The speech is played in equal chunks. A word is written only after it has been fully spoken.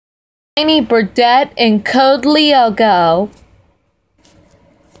Lani Burdette and Code Lyoko.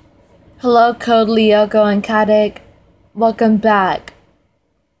 Hello, Code Lyoko and Kadic. Welcome back.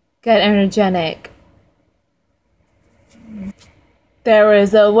 Get energetic. There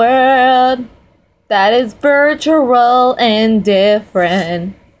is a world that is virtual and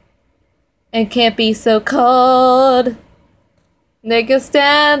different. It can't be so cold. They can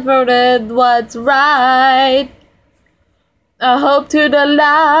stand for what's right. I hope to the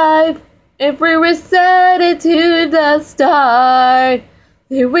life if we reset it to the start.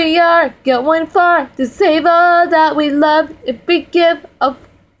 Here we are, going far to save all that we love. If we give up,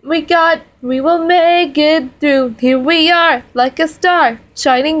 we will make it through. Here we are, like a star,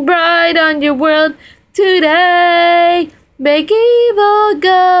 shining bright on your world today. Make evil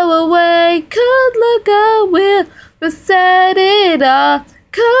go away. Code Lyoko will reset it all.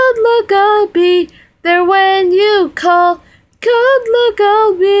 Code Lyoko be there when you call. Code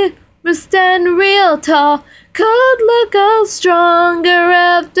Lyoko we stand real tall. Code Lyoko stronger